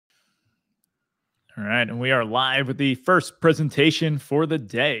All right, and we are live with the first presentation for the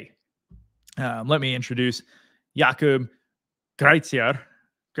day. Let me introduce Jakub Greitziar.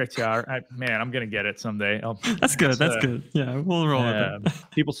 Man, I'm gonna get it someday. That's good. That's good. Yeah, we'll roll with it.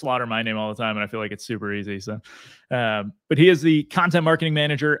 People slaughter my name all the time, and I feel like it's super easy. So, but he is the content marketing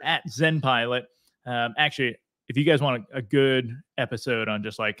manager at ZenPilot. Actually, if you guys want a good episode on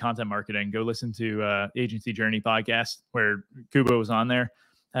just like content marketing, go listen to Agency Journey podcast where Kuba was on there.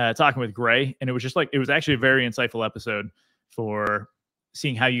 Talking with Gray, and it was actually a very insightful episode for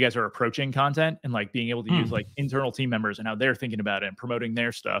seeing how you guys are approaching content and like being able to use like internal team members and how they're thinking about it and promoting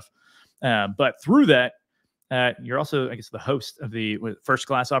their stuff. But through that, you're also, I guess, the host of the First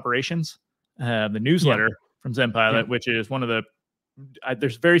Class Operations, the newsletter from ZenPilot, which is one of the,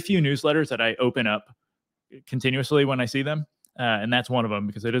 there's very few newsletters that I open up continuously when I see them. And that's one of them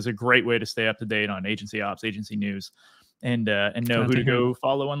because it is a great way to stay up to date on agency ops, agency news, and know who to go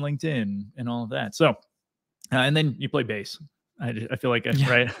follow on LinkedIn and all of that. So, and then you play bass. I feel like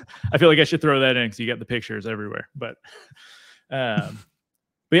right. I feel like I should throw that in because you got the pictures everywhere. But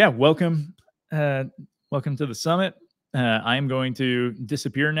yeah, welcome to the summit. I am going to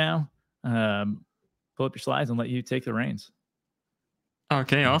disappear now. Pull up your slides and let you take the reins.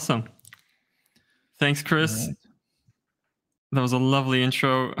 Okay, awesome. Thanks, Chris. Right. That was a lovely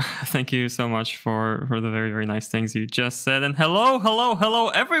intro. Thank you so much for the very, very nice things you just said. And hello,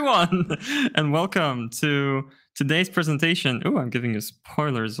 everyone. And welcome to today's presentation. Oh, I'm giving you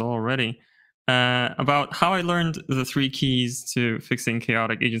spoilers already about how I learned the 3 keys to fixing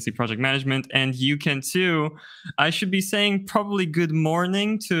chaotic agency project management. And you can too. I should be saying probably good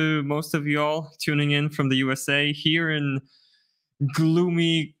morning to most of you all tuning in from the USA here in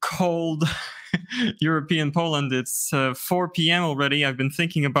gloomy, cold European Poland. It's 4 p.m. already. I've been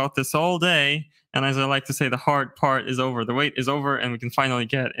thinking about this all day. And as I like to say, the hard part is over. The wait is over, and we can finally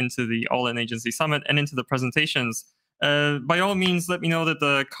get into the All-In Agency Summit and into the presentations. By all means, let me know that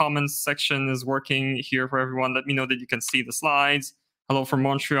the comments section is working here for everyone. Let me know that you can see the slides. Hello from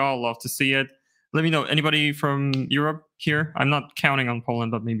Montreal. Love to see it. Let me know. Anybody from Europe here? I'm not counting on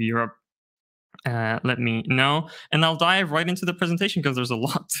Poland, but maybe Europe. Let me know, and I'll dive right into the presentation because there's a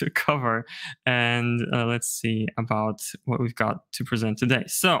lot to cover. And let's see about what we've got to present today.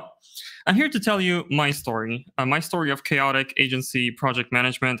 So I'm here to tell you my story of chaotic agency project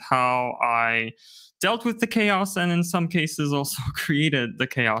management, how I dealt with the chaos and in some cases also created the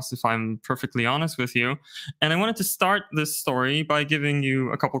chaos, if I'm perfectly honest with you. And I wanted to start this story by giving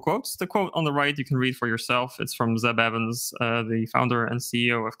you a couple quotes. The quote on the right you can read for yourself. It's from Zeb Evans, the founder and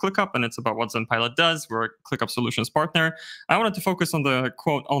CEO of ClickUp, and it's about what ZenPilot does. We're a ClickUp solutions partner. I wanted to focus on the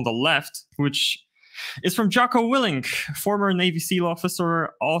quote on the left, which is from Jocko Willink, former Navy SEAL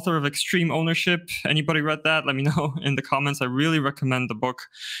officer, author of Extreme Ownership. Anybody read that? Let me know in the comments. I really recommend the book.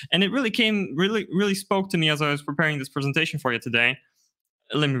 And it really spoke to me as I was preparing this presentation for you today.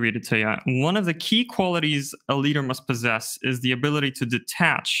 Let me read it to you. One of the key qualities a leader must possess is the ability to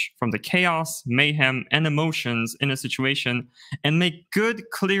detach from the chaos, mayhem, and emotions in a situation and make good,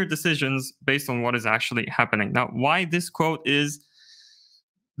 clear decisions based on what is actually happening. Now, why this quote is,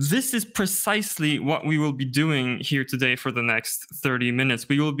 this is precisely what we will be doing here today for the next 30 minutes.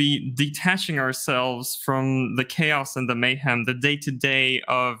 We will be detaching ourselves from the chaos and the mayhem, the day-to-day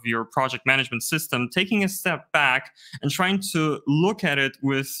of your project management system, taking a step back and trying to look at it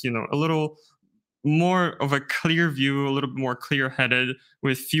with, a little more of a clear view, a little bit more clear-headed,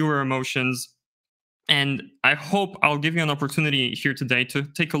 with fewer emotions. And I hope I'll give you an opportunity here today to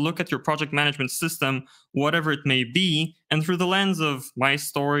take a look at your project management system, whatever it may be, and through the lens of my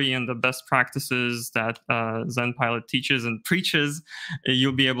story and the best practices that ZenPilot teaches and preaches,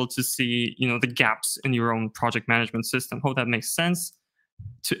 you'll be able to see, the gaps in your own project management system. Hope that makes sense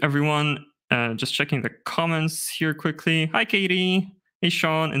to everyone. Just checking the comments here quickly. Hi, Katie. Hey,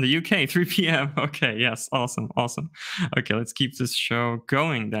 Sean in the UK, 3 p.m. Okay, yes, awesome. Okay, let's keep this show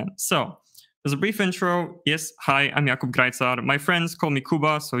going then. So, as a brief intro, yes, hi, I'm Jakub Greitziar. My friends call me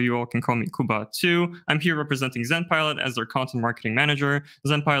Kuba, so you all can call me Kuba too. I'm here representing ZenPilot as their content marketing manager.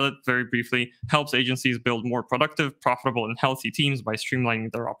 ZenPilot, very briefly, helps agencies build more productive, profitable, and healthy teams by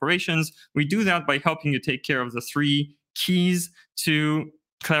streamlining their operations. We do that by helping you take care of the 3 keys to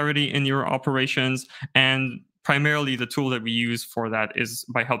clarity in your operations, and primarily the tool that we use for that is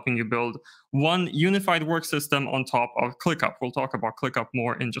by helping you build one unified work system on top of ClickUp. We'll talk about ClickUp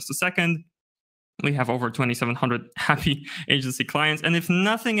more in just a second. We have over 2,700 happy agency clients. And if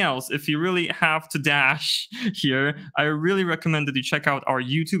nothing else, if you really have to dash here, I really recommend that you check out our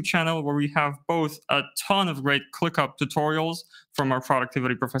YouTube channel, where we have both a ton of great ClickUp tutorials from our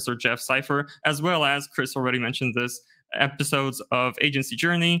productivity professor, Jeff Cypher, as well as, Chris already mentioned this, episodes of Agency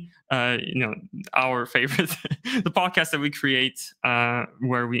Journey, our favorite, the podcast that we create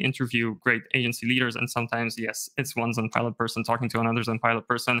where we interview great agency leaders. And sometimes, yes, it's one ZenPilot person talking to another ZenPilot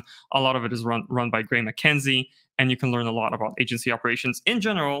person. A lot of it is run by Gray McKenzie, and you can learn a lot about agency operations in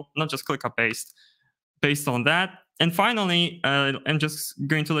general, not just ClickUp based on that. And finally, I'm just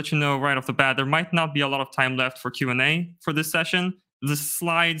going to let you know right off the bat, there might not be a lot of time left for Q&A for this session. The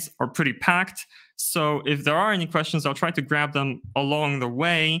slides are pretty packed. So if there are any questions, I'll try to grab them along the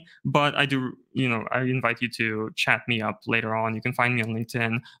way. But I invite you to chat me up later on. You can find me on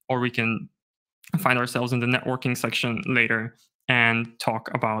LinkedIn, or we can find ourselves in the networking section later and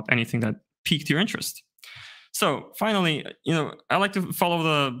talk about anything that piqued your interest. So finally, I like to follow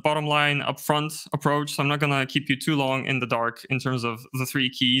the bottom line upfront approach. So I'm not going to keep you too long in the dark in terms of the 3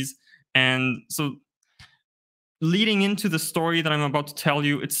 keys. And so leading into the story that I'm about to tell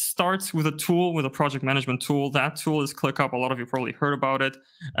you, it starts with a project management tool. That tool is ClickUp. A lot of you probably heard about it.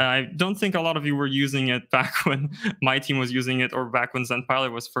 I don't think a lot of you were using it back when my team was using it, or back when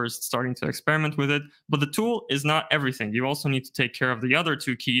ZenPilot was first starting to experiment with it. But the tool is not everything. You also need to take care of the other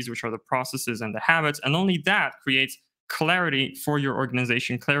 2 keys, which are the processes and the habits. And only that creates clarity for your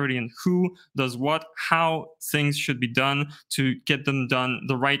organization, clarity in who does what, how things should be done to get them done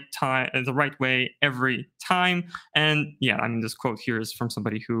the right time, the right way every time. And yeah, I mean, this quote here is from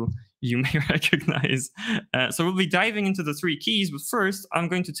somebody who you may recognize. So we'll be diving into the 3 keys, but first I'm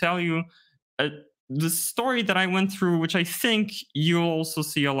going to tell you the story that I went through, which I think you'll also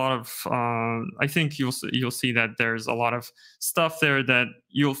see a lot of. I think you'll see that there's a lot of stuff there that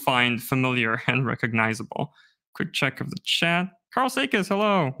you'll find familiar and recognizable. Quick check of the chat. Carl Sakis,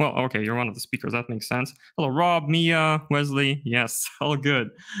 hello. Well, okay, you're one of the speakers. That makes sense. Hello, Rob, Mia, Wesley. Yes, all good.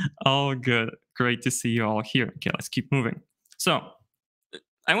 All good. Great to see you all here. Okay, let's keep moving. So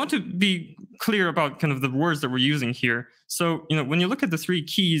I want to be clear about kind of the words that we're using here. So, when you look at the 3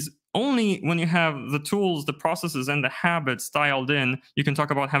 keys, only when you have the tools, the processes, and the habits dialed in, you can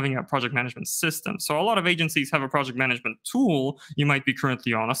talk about having a project management system. So a lot of agencies have a project management tool. You might be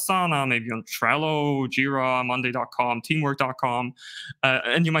currently on Asana, maybe on Trello, Jira, Monday.com, Teamwork.com,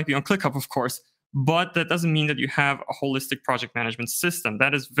 and you might be on ClickUp, of course. But that doesn't mean that you have a holistic project management system.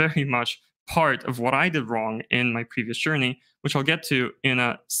 That is very much part of what I did wrong in my previous journey, which I'll get to in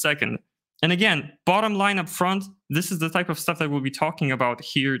a second. And again, bottom line up front, this is the type of stuff that we'll be talking about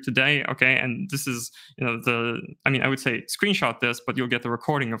here today, okay? And this is, I would say screenshot this, but you'll get the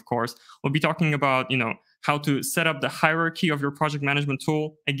recording, of course. We'll be talking about, how to set up the hierarchy of your project management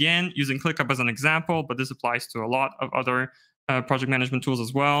tool. Again, using ClickUp as an example, but this applies to a lot of other project management tools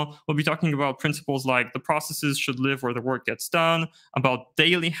as well. We'll be talking about principles like the processes should live where the work gets done, about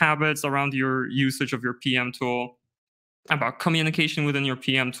daily habits around your usage of your PM tool, about communication within your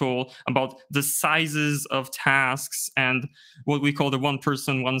PM tool, about the sizes of tasks, and what we call the 1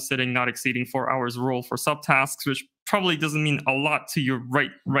 person, 1 sitting, not exceeding 4 hours rule for subtasks, which probably doesn't mean a lot to you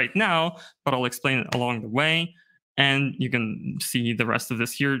right now, but I'll explain it along the way. And you can see the rest of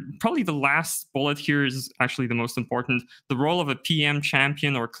this here. Probably the last bullet here is actually the most important. The role of a PM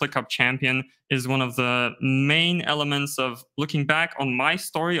champion or ClickUp champion is one of the main elements of looking back on my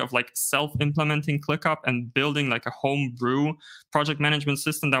story of like self-implementing ClickUp and building like a homebrew project management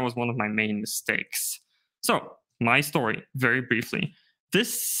system. That was one of my main mistakes. So my story, very briefly.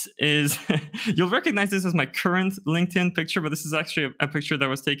 This is, you'll recognize this as my current LinkedIn picture, but this is actually a picture that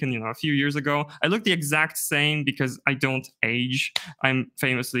was taken, a few years ago. I look the exact same because I don't age. I'm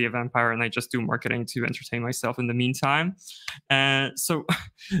famously a vampire and I just do marketing to entertain myself in the meantime. So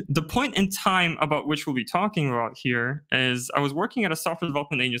the point in time about which we'll be talking about here is I was working at a software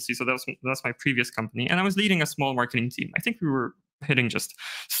development agency. So that's my previous company. And I was leading a small marketing team. I think we were hitting just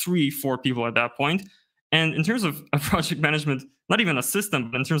 3-4 people at that point. And in terms of project management, not even a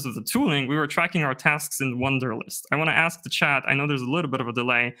system, but in terms of the tooling, we were tracking our tasks in Wunderlist. I want to ask the chat, I know there's a little bit of a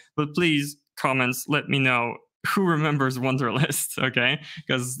delay, but please, comments, let me know who remembers Wunderlist, okay?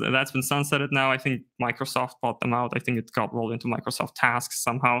 Because that's been sunsetted now. I think Microsoft bought them out. I think it got rolled into Microsoft Tasks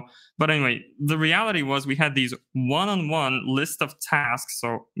somehow. But anyway, the reality was we had these one-on-one list of tasks.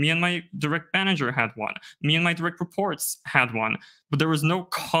 So me and my direct manager had one. Me and my direct reports had one. But there was no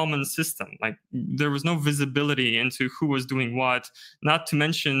common system. Like there was no visibility into who was doing what, not to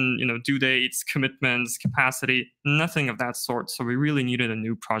mention, due dates, commitments, capacity, nothing of that sort. So we really needed a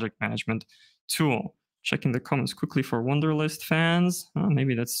new project management tool. Checking the comments quickly for Wunderlist fans.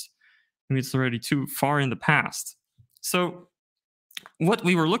 Maybe it's already too far in the past. So what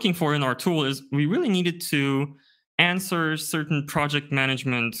we were looking for in our tool is we really needed to answer certain project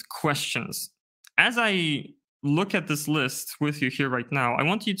management questions. As I look at this list with you here right now, I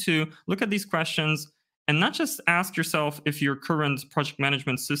want you to look at these questions and not just ask yourself if your current project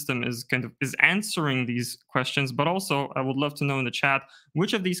management system is answering these questions, but also I would love to know in the chat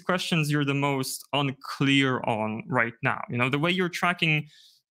which of these questions you're the most unclear on right now. The way you're tracking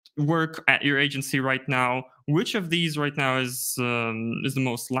work at your agency right now, which of these right now is the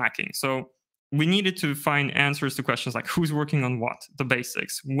most lacking? So we needed to find answers to questions like who's working on what, the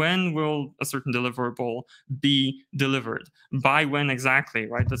basics. When will a certain deliverable be delivered? By when exactly,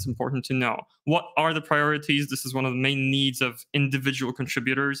 right? That's important to know. What are the priorities? This is one of the main needs of individual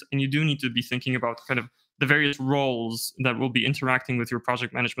contributors. And you do need to be thinking about kind of the various roles that will be interacting with your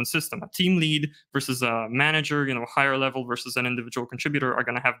project management system. A team lead versus a manager, higher level versus an individual contributor are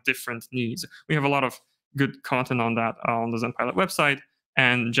going to have different needs. We have a lot of good content on that on the ZenPilot website.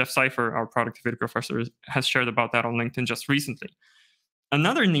 And Jeff Cypher, our productivity professor, has shared about that on LinkedIn just recently.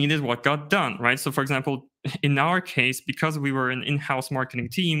 Another need is what got done, right? So for example, in our case, because we were an in-house marketing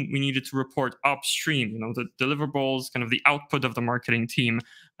team, we needed to report upstream, the deliverables, kind of the output of the marketing team.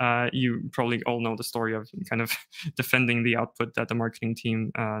 You probably all know the story of kind of defending the output that the marketing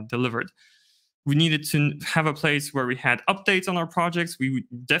team delivered. We needed to have a place where we had updates on our projects. We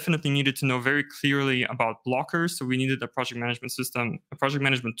definitely needed to know very clearly about blockers. So we needed a project management system, a project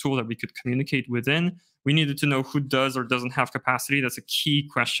management tool that we could communicate within. We needed to know who does or doesn't have capacity. That's a key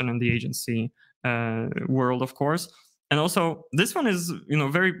question in the agency world, of course. And also, this one is,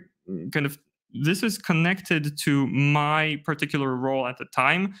 very kind of, this is connected to my particular role at the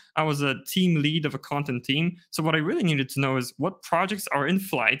time. I was a team lead of a content team. So what I really needed to know is what projects are in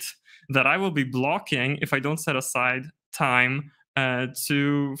flight that I will be blocking if I don't set aside time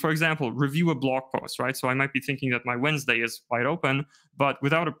to, for example, review a blog post, right? So I might be thinking that my Wednesday is wide open, but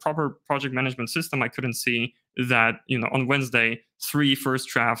without a proper project management system, I couldn't see that, on Wednesday, 3 first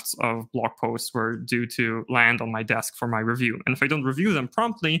drafts of blog posts were due to land on my desk for my review. And if I don't review them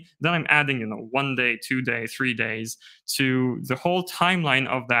promptly, then I'm adding, 1 day, 2 days, 3 days to the whole timeline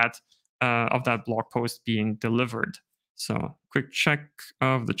of that blog post being delivered. So quick check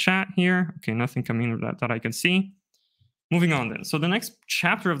of the chat here. Okay, nothing coming in that I can see. Moving on then. So the next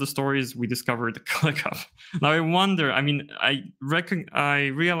chapter of the story is we discovered ClickUp. Now I wonder, I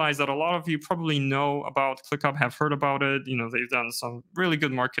realize that a lot of you probably know about ClickUp, have heard about it. They've done some really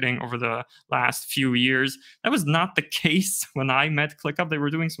good marketing over the last few years. That was not the case when I met ClickUp. They were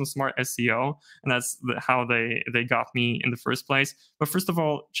doing some smart SEO, and that's how they got me in the first place. But first of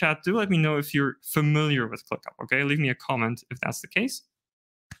all, chat, do let me know if you're familiar with ClickUp, okay? Leave me a comment if that's the case.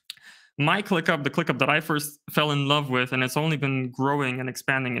 My ClickUp, the ClickUp that I first fell in love with, and it's only been growing and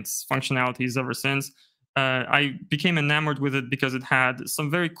expanding its functionalities ever since. I became enamored with it because it had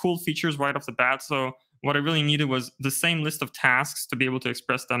some very cool features right off the bat. So what I really needed was the same list of tasks to be able to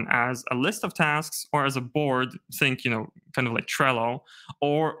express them as a list of tasks or as a board, think, kind of like Trello,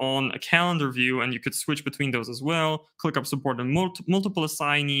 or on a calendar view, and you could switch between those as well. ClickUp supported multiple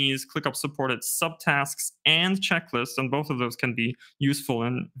assignees. ClickUp supported subtasks and checklists, and both of those can be useful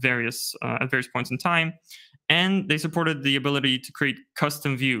in at various points in time. And they supported the ability to create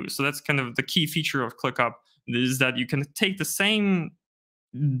custom views. So that's kind of the key feature of ClickUp, is that you can take the same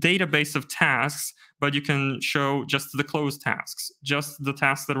database of tasks, but you can show just the closed tasks, just the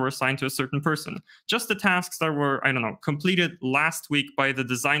tasks that were assigned to a certain person, just the tasks that were, completed last week by the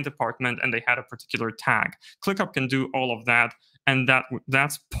design department and they had a particular tag. ClickUp can do all of that, and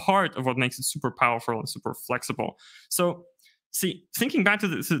that's part of what makes it super powerful and super flexible. So see, thinking back to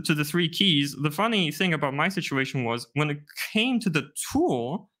the 3 keys, the funny thing about my situation was when it came to the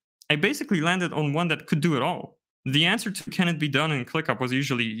tool, I basically landed on one that could do it all. The answer to can it be done in ClickUp was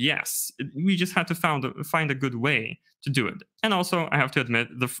usually yes. We just had to find a good way to do it. And also, I have to admit,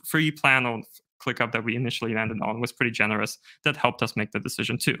 the free plan of ClickUp that we initially landed on was pretty generous. That helped us make the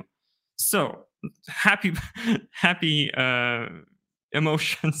decision too. So happy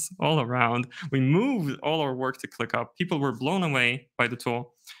emotions all around. We moved all our work to ClickUp. People were blown away by the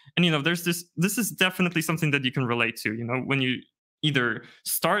tool. And there's this is definitely something that you can relate to. When you either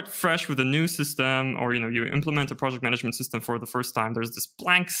start fresh with a new system or you implement a project management system for the first time, there's this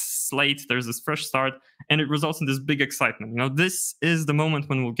blank slate, there's this fresh start, and it results in this big excitement. This is the moment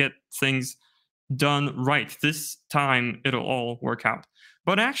when we'll get things done right. This time it'll all work out.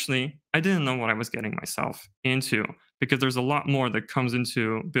 But actually, I didn't know what I was getting myself into, because there's a lot more that comes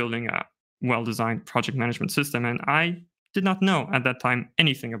into building a well-designed project management system, and I did not know at that time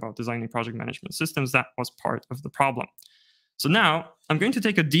anything about designing project management systems. That was part of the problem. So now I'm going to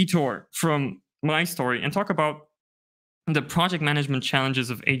take a detour from my story and talk about the project management challenges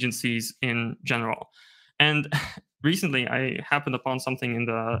of agencies in general. And recently I happened upon something in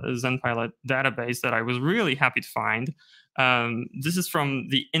the ZenPilot database that I was really happy to find. This is from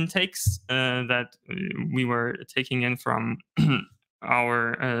the intakes that we were taking in from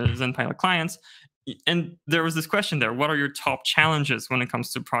our ZenPilot clients. And there was this question there: what are your top challenges when it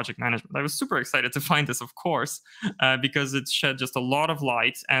comes to project management? I was super excited to find this, of course, because it shed just a lot of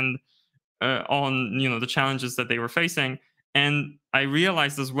light and on the challenges that they were facing. And I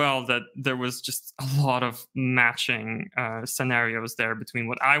realized as well that there was just a lot of matching scenarios there between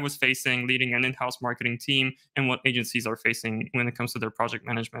what I was facing leading an in-house marketing team and what agencies are facing when it comes to their project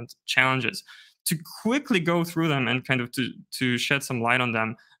management challenges. To quickly go through them and kind of to shed some light on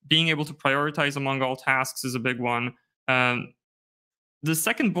them, being able to prioritize among all tasks is a big one. The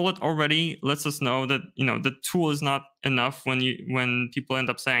second bullet already lets us know that the tool is not enough when people end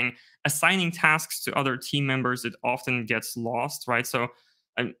up saying assigning tasks to other team members. It often gets lost, right? So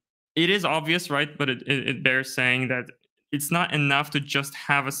it is obvious, right? But it bears saying that it's not enough to just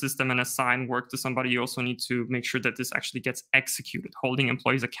have a system and assign work to somebody. You also need to make sure that this actually gets executed. Holding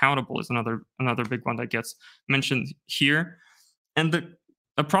employees accountable is another big one that gets mentioned here. And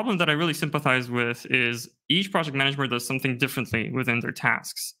a problem that I really sympathize with is each project manager does something differently within their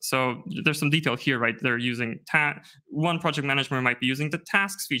tasks. So there's some detail here, right? They're using one project manager might be using the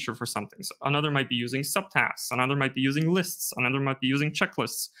tasks feature for something. So another might be using subtasks. Another might be using lists. Another might be using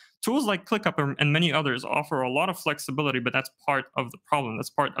checklists. Tools like ClickUp and many others offer a lot of flexibility, but that's part of the problem. That's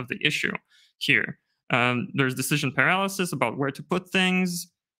part of the issue here. There's decision paralysis about where to put things.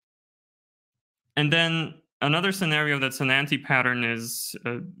 And then another scenario that's an anti-pattern is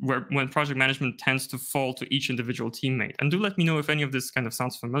when project management tends to fall to each individual teammate. And do let me know if any of this kind of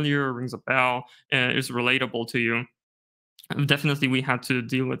sounds familiar, rings a bell, is relatable to you. Definitely, we had to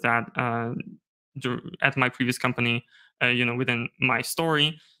deal with that at my previous company, within my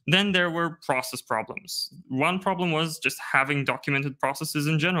story. Then there were process problems. One problem was just having documented processes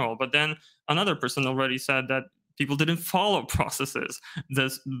in general. But then another person already said that people didn't follow processes.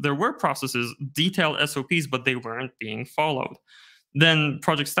 There were processes, detailed SOPs, but they weren't being followed. Then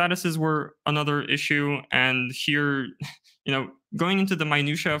project statuses were another issue. And here, going into the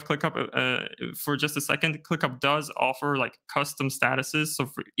minutia of ClickUp for just a second, ClickUp does offer like custom statuses. So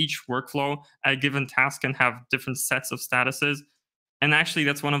for each workflow, a given task can have different sets of statuses. And actually,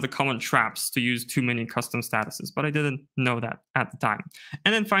 that's one of the common traps, to use too many custom statuses. But I didn't know that at the time.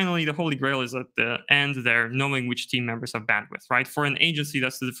 And then finally, the holy grail is at the end there, knowing which team members have bandwidth, right? For an agency,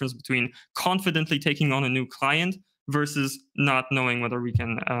 that's the difference between confidently taking on a new client versus not knowing whether we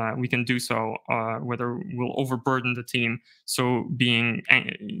can do so, whether we'll overburden the team, so being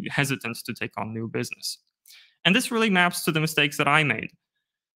hesitant to take on new business. And this really maps to the mistakes that I made.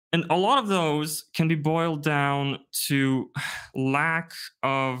 And a lot of those can be boiled down to lack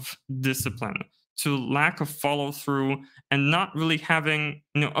of discipline, to lack of follow through, and not really having,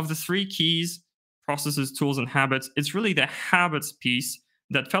 of the three keys, processes, tools, and habits, it's really the habits piece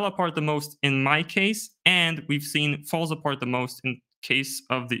that fell apart the most in my case, and we've seen falls apart the most in the case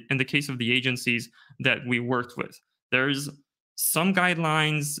of the agencies that we worked with. There's some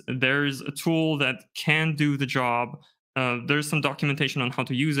guidelines, there's a tool that can do the job. There's some documentation on how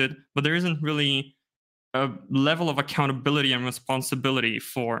to use it, but there isn't really a level of accountability and responsibility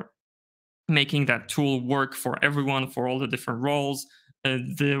for making that tool work for everyone, for all the different roles.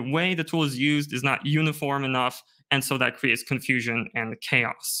 The way the tool is used is not uniform enough, and so that creates confusion and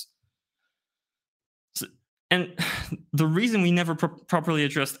chaos. And the reason we never properly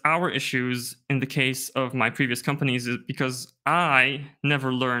addressed our issues in the case of my previous companies is because I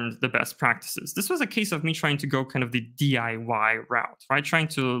never learned the best practices. This was a case of me trying to go kind of the DIY route, right? Trying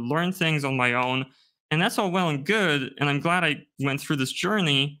to learn things on my own. And that's all well and good. And I'm glad I went through this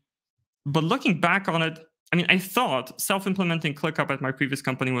journey. But looking back on it, I thought self-implementing ClickUp at my previous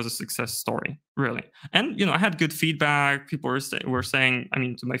company was a success story, really. And, I had good feedback. People were saying,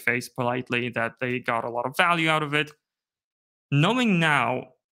 to my face politely, that they got a lot of value out of it. Knowing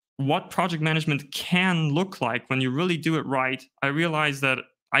now what project management can look like when you really do it right, I realized that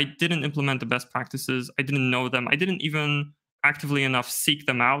I didn't implement the best practices. I didn't know them. I didn't even actively enough seek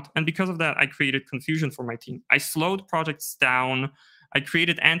them out. And because of that, I created confusion for my team. I slowed projects down. I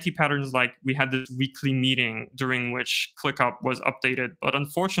created anti-patterns, like we had this weekly meeting during which ClickUp was updated. But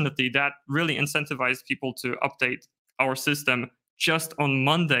unfortunately, that really incentivized people to update our system just on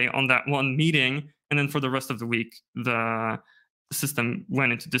Monday on that one meeting. And then for the rest of the week, the system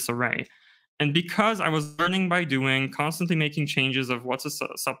went into disarray. And because I was learning by doing, constantly making changes of what's a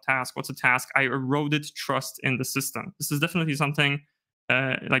subtask, what's a task, I eroded trust in the system. This is definitely something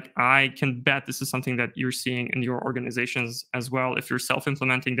I can bet this is something that you're seeing in your organizations as well. If you're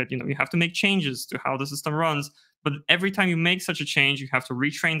self-implementing that, you have to make changes to how the system runs. But every time you make such a change, you have to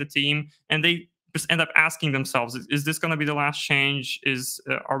retrain the team, and they just end up asking themselves, is this going to be the last change?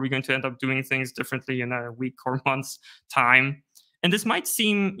 Are we going to end up doing things differently in a week or month's time? And this might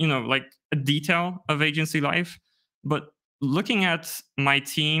seem, like a detail of agency life, but looking at my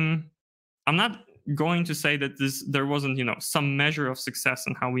team, I'm not going to say that there wasn't, some measure of success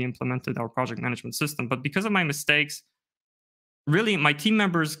in how we implemented our project management system. But because of my mistakes, really, my team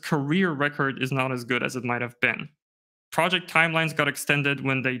members' career record is not as good as it might have been. Project timelines got extended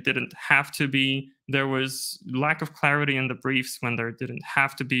when they didn't have to be. There was lack of clarity in the briefs when there didn't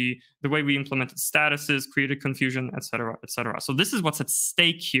have to be. The way we implemented statuses created confusion, et cetera, et cetera. So this is what's at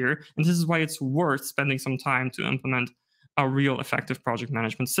stake here. And this is why it's worth spending some time to implement a real effective project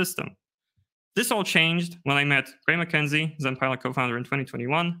management system. This all changed when I met Ray McKenzie, ZenPilot co-founder, in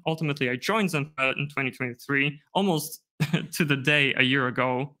 2021. Ultimately, I joined ZenPilot in 2023, almost to the day a year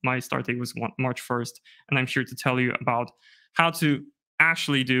ago. My start date was March 1st, and I'm here to tell you about how to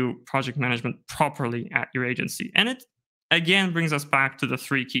actually do project management properly at your agency. And it, again, brings us back to the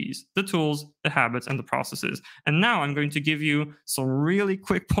 3 keys: the tools, the habits, and the processes. And now I'm going to give you some really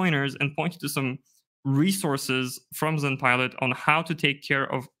quick pointers and point you to some resources from ZenPilot on how to take care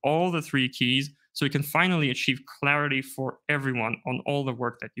of all the 3 keys so you can finally achieve clarity for everyone on all the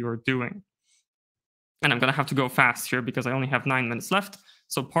work that you are doing. And I'm going to have to go fast here because I only have 9 minutes left.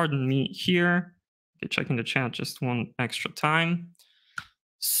 So pardon me here. Okay, checking the chat just one extra time.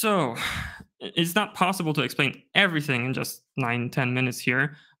 So it's not possible to explain everything in just 9-10 minutes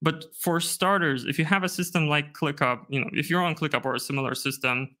here. But for starters, if you have a system like ClickUp, if you're on ClickUp or a similar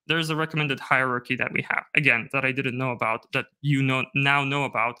system, there's a recommended hierarchy that we have, again, that I didn't know about, that you now know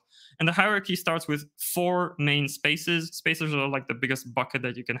about. And the hierarchy starts with 4 main spaces. Spaces are like the biggest bucket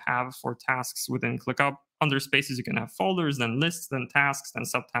that you can have for tasks within ClickUp. Under spaces, you can have folders, then lists, then tasks, then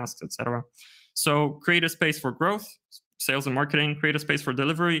subtasks, etc. So create a space for growth, sales and marketing, create a space for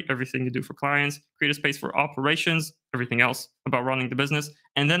delivery, everything you do for clients, create a space for operations, everything else about running the business,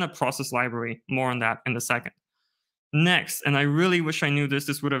 and then a process library. More on that in a second. Next, and I really wish I knew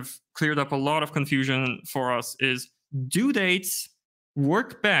this would have cleared up a lot of confusion for us, is due dates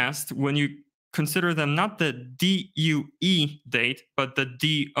work best when you consider them not the DUE date, but the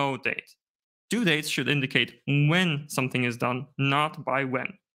DO date. Due dates should indicate when something is done, not by when.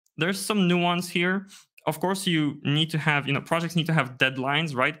 There's some nuance here. Of course, you need to have, projects need to have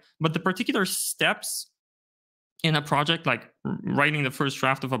deadlines, right? But the particular steps in a project, like writing the first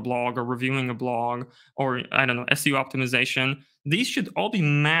draft of a blog or reviewing a blog or, I don't know, SEO optimization, these should all be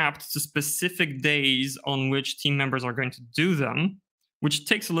mapped to specific days on which team members are going to do them, which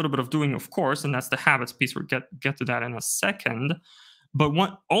takes a little bit of doing, of course, and that's the habits piece. We'll get to that in a second. But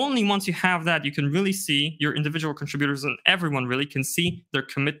only once you have that, you can really see your individual contributors, and everyone really can see their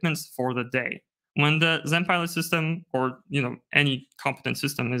commitments for the day. When the ZenPilot system or any competent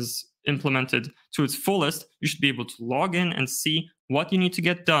system is implemented to its fullest, you should be able to log in and see what you need to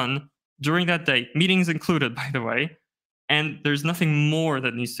get done during that day, meetings included, by the way. And there's nothing more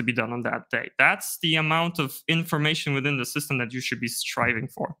that needs to be done on that day. That's the amount of information within the system that you should be striving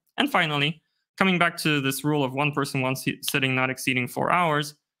for. And finally, coming back to this rule of 1 person, 1 sitting not exceeding 4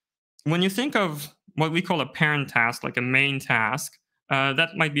 hours, when you think of what we call a parent task, like a main task,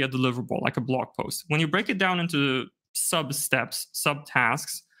 that might be a deliverable, like a blog post. When you break it down into sub-steps,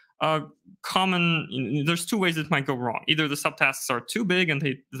 sub-tasks, there's 2 ways it might go wrong. Either the subtasks are too big and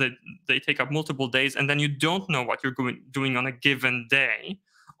they take up multiple days, and then you don't know what you're doing on a given day,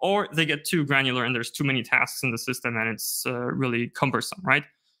 or they get too granular and there's too many tasks in the system and it's really cumbersome, right?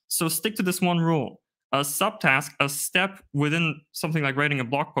 So stick to this one rule. A subtask, a step within something like writing a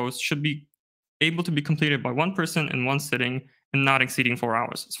blog post, should be able to be completed by 1 person in 1 sitting and not exceeding 4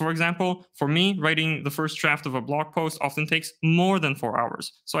 hours. So for example, for me, writing the first draft of a blog post often takes more than 4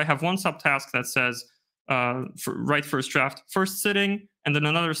 hours. So I have one subtask that says, write first draft, first sitting, and then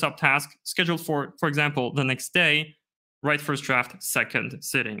another subtask scheduled for example, the next day, write first draft, second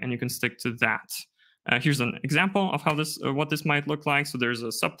sitting, and you can stick to that. Here's an example of how what this might look like. So there's a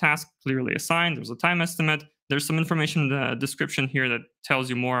subtask clearly assigned. There's a time estimate. There's some information in the description here that tells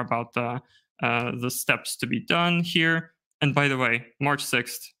you more about the steps to be done here. And by the way, March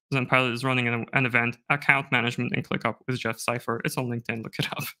 6th, ZenPilot is running an event, Account Management in ClickUp with Jeff Cypher. It's on LinkedIn. Look it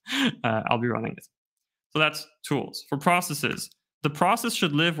up. I'll be running it. So that's tools. For processes, the process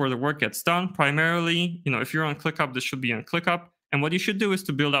should live where the work gets done. Primarily, if you're on ClickUp, this should be on ClickUp. And what you should do is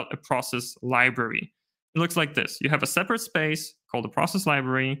to build out a process library. It looks like this. You have a separate space called a process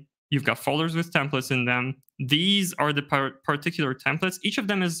library. You've got folders with templates in them. These are the particular templates. Each of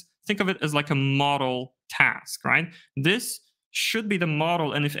them think of it as like a model task, right? This should be the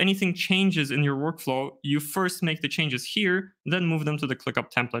model. And if anything changes in your workflow, you first make the changes here, then move them to the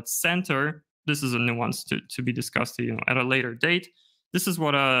ClickUp template center, this is a nuance to be discussed at a later date. This is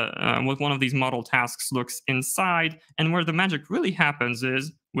what one of these model tasks looks inside, and where the magic really happens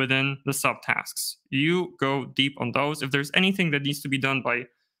is within the subtasks. You go deep on those. If there's anything that needs to be done by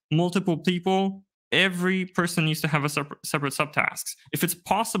multiple people, every person needs to have a separate subtasks. If it's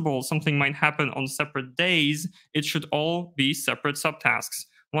possible something might happen on separate days, it should all be separate subtasks.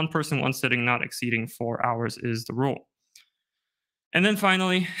 One person, one sitting, not exceeding 4 hours is the rule. And then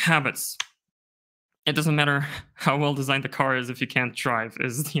finally, habits. It doesn't matter how well designed the car is if you can't drive,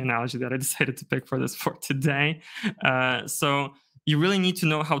 is the analogy that I decided to pick for today. So you really need to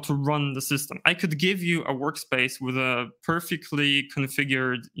know how to run the system. I could give you a workspace with a perfectly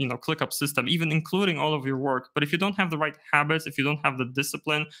configured, ClickUp system, even including all of your work. But if you don't have the right habits, if you don't have the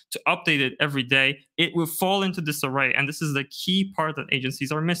discipline to update it every day, it will fall into disarray. And this is the key part that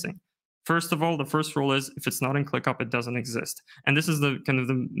agencies are missing. First of all, the first rule is if it's not in ClickUp, it doesn't exist. And this is the kind of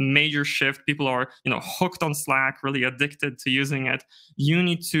the major shift. People are, hooked on Slack, really addicted to using it. You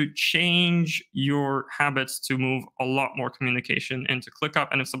need to change your habits to move a lot more communication into ClickUp.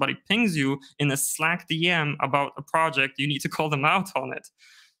 And if somebody pings you in a Slack DM about a project, you need to call them out on it.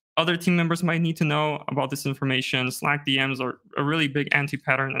 Other team members might need to know about this information. Slack DMs are a really big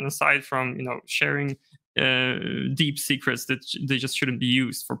anti-pattern. And aside from, sharing deep secrets, that they just shouldn't be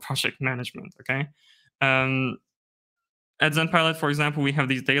used for project management. Okay. At ZenPilot, for example, we have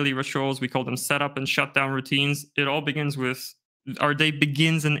these daily rituals. We call them setup and shutdown routines. It all begins with, our day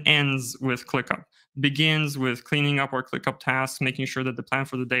begins and ends with ClickUp. Begins with cleaning up our ClickUp tasks, making sure that the plan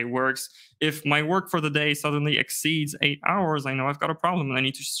for the day works. If my work for the day suddenly exceeds 8 hours, I know I've got a problem and I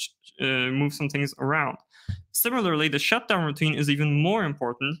need to move some things around. Similarly, the shutdown routine is even more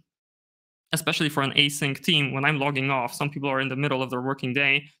important, especially for an async team. When I'm logging off, some people are in the middle of their working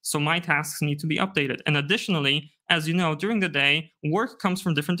day, so my tasks need to be updated. And additionally, as you know, during the day, work comes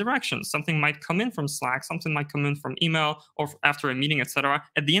from different directions. Something might come in from Slack, something might come in from email or after a meeting, etc.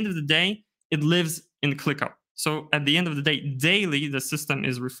 At the end of the day, it lives in ClickUp. So at the end of the day, daily, the system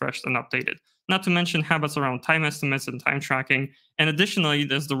is refreshed and updated. Not to mention habits around time estimates and time tracking. And additionally,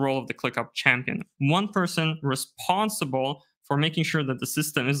 there's the role of the ClickUp champion. One person responsible for making sure that the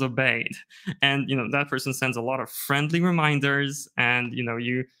system is obeyed. And that person sends a lot of friendly reminders, and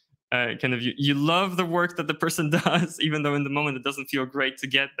you love the work that the person does, even though in the moment it doesn't feel great to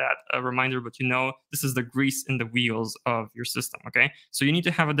get that reminder, but this is the grease in the wheels of your system. Okay, so you need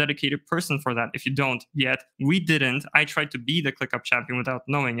to have a dedicated person for that. If you don't yet, we didn't. I tried to be the ClickUp champion without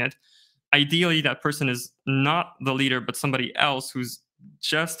knowing it. Ideally, that person is not the leader, but somebody else who's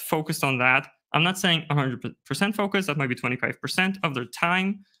just focused on that. I'm not saying 100% focus, that might be 25% of their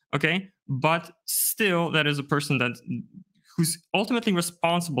time, okay? But still, that is a person who's ultimately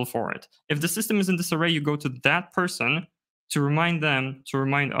responsible for it. If the system is in disarray, you go to that person to remind them, to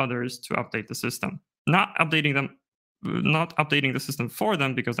remind others to update the system. Not updating the system for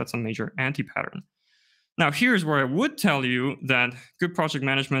them, because that's a major anti-pattern. Now, here's where I would tell you that good project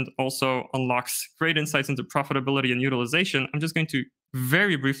management also unlocks great insights into profitability and utilization. I'm just going to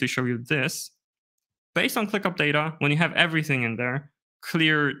very briefly show you this. Based on ClickUp data, when you have everything in there,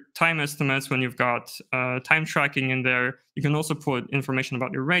 clear time estimates, when you've got time tracking in there, you can also put information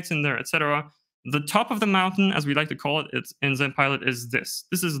about your rates in there, etc. The top of the mountain, as we like to call it, it's in ZenPilot, is this.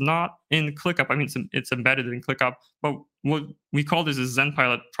 This is not in ClickUp. I mean, it's embedded in ClickUp, but what we call this is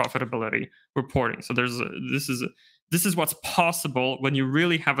ZenPilot profitability reporting. So this is what's possible when you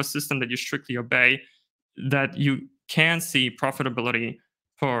really have a system that you strictly obey, that you can see profitability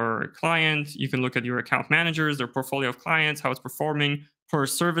per client. You can look at your account managers, their portfolio of clients, how it's performing. Per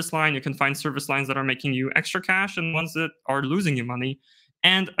service line, you can find service lines that are making you extra cash and ones that are losing you money.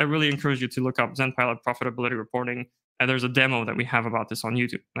 And I really encourage you to look up ZenPilot profitability reporting. And there's a demo that we have about this on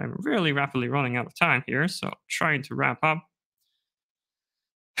YouTube. I'm really rapidly running out of time here, so trying to wrap up.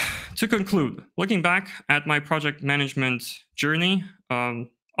 To conclude, looking back at my project management journey, a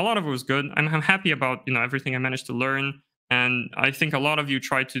lot of it was good. I'm happy about everything I managed to learn. And I think a lot of you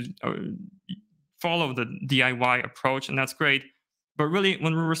try to follow the DIY approach, and that's great. But really,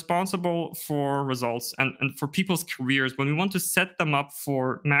 when we're responsible for results and for people's careers, when we want to set them up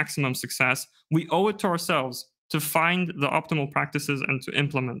for maximum success, we owe it to ourselves to find the optimal practices and to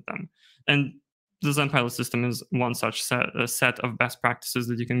implement them. And the ZenPilot system is one such set of best practices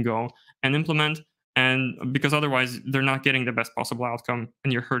that you can go and implement. And because otherwise, they're not getting the best possible outcome,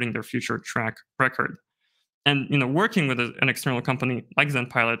 and you're hurting their future track record. And working with an external company like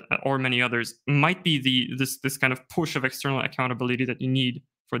ZenPilot or many others might be this kind of push of external accountability that you need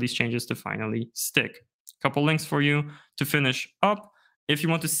for these changes to finally stick. A couple links for you to finish up if you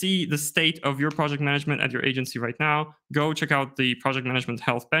want to see the state of your project management at your agency right now, go check out the Project Management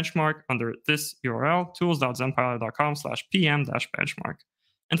Health Benchmark under this URL, tools.zenpilot.com/pm-benchmark.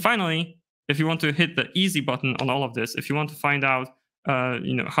 And finally, if you want to hit the easy button on all of this, if you want to find out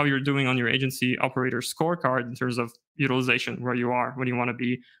how you're doing on your agency operator scorecard in terms of utilization, where you are, when you want to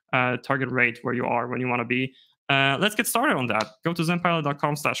be, target rate, where you are, when you want to be, let's get started on that. Go to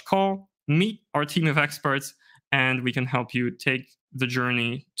zenpilot.com/call, meet our team of experts, and we can help you take the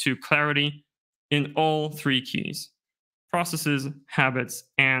journey to clarity in all 3 keys: processes, habits,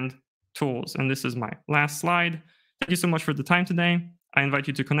 and tools. And this is my last slide. Thank you so much for the time today. I invite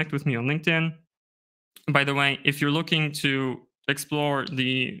you to connect with me on LinkedIn. By the way, if you're looking to explore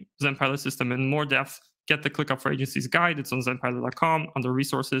the ZenPilot system in more depth, get the ClickUp for Agencies guide. It's on zenpilot.com under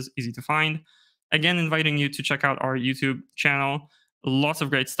resources, easy to find. Again, inviting you to check out our YouTube channel. Lots of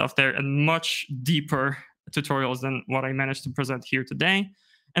great stuff there and much deeper tutorials than what I managed to present here today.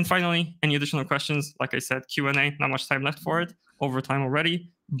 And finally, any additional questions? Like I said, Q&A, not much time left for it, overtime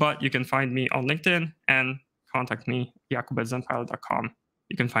already, but you can find me on LinkedIn and contact me, jakub@zenpilot.com.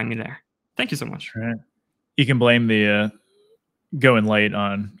 You can find me there. Thank you so much. Right. You can blame the going late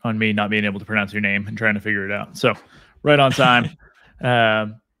on me not being able to pronounce your name and trying to figure it out. So right on time.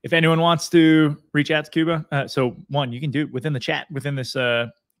 If anyone wants to reach out to Kuba, so one, you can do it within the chat, within this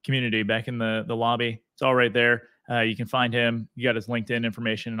community back in the lobby. It's all right there. You can find him. You got his LinkedIn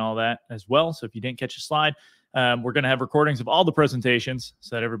information and all that as well. So if you didn't catch a slide, we're going to have recordings of all the presentations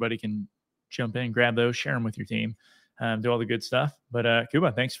so that everybody can jump in, grab those, share them with your team, do all the good stuff. But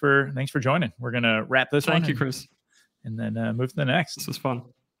Kuba, thanks for joining. We're going to wrap this one. Thank you, Chris. And then move to the next. This was fun.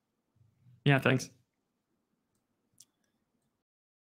 Yeah, thanks.